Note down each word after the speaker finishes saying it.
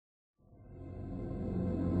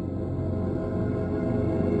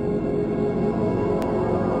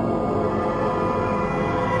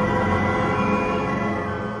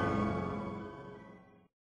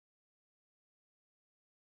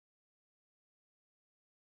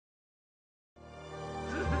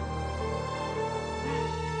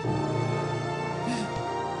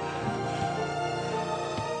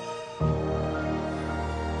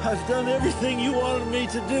I've done everything you wanted me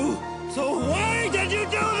to do. So why did you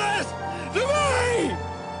do this to me?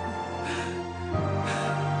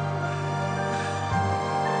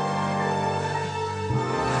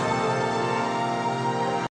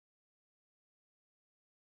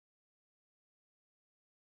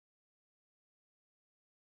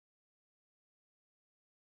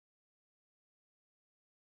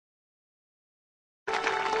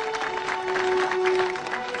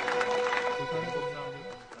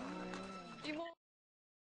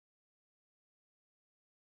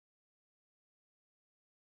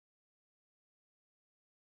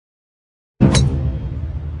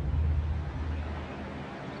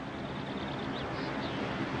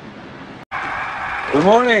 Good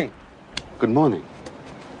morning. Good morning.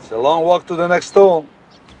 It's a long walk to the next stall.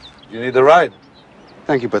 You need a ride?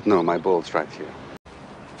 Thank you, but no, my ball's right here.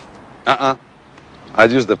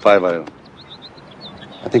 I'd use the 5-iron.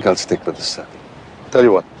 I think I'll stick with the 7. Tell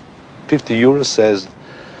you what, 50 euros says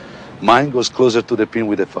mine goes closer to the pin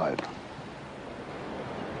with a 5.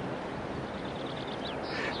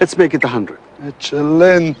 Let's make it 100.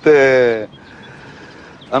 Excelente.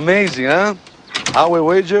 Amazing, huh? Our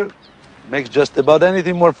wager makes just about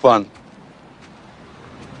anything more fun.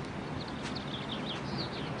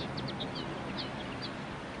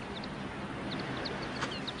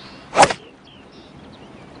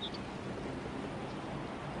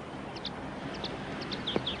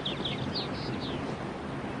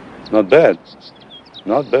 Not bad.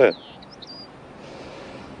 Not bad.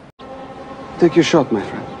 Take your shot, my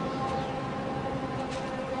friend.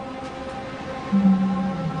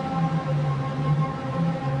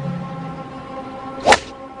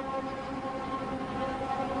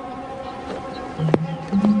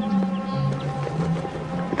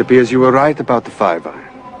 It appears you were right about the 5-iron.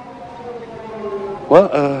 Well,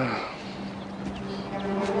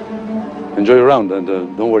 enjoy your round and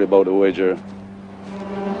don't worry about the wager.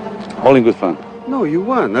 All in good fun. No, you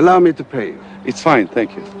won. Allow me to pay you. It's fine,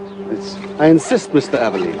 thank you. I insist, Mr.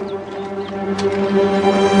 Avellino.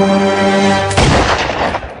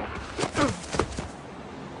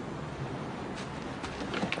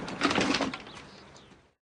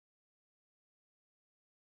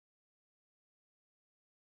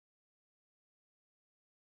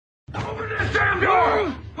 Open this damn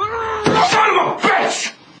door! Son of a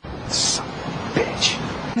bitch! Son of a bitch.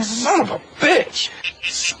 Son of a bitch!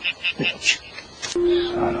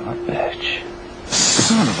 Son of a bitch.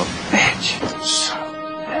 Son of a bitch. Son of a bitch.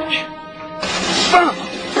 Son of a bitch. Son of a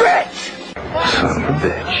bitch. Son of a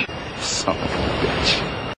bitch. Son of a bitch.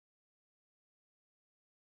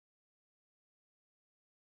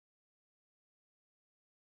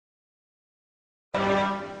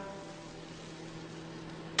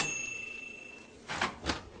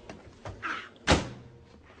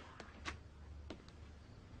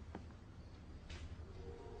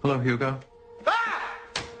 Hello, Hugo.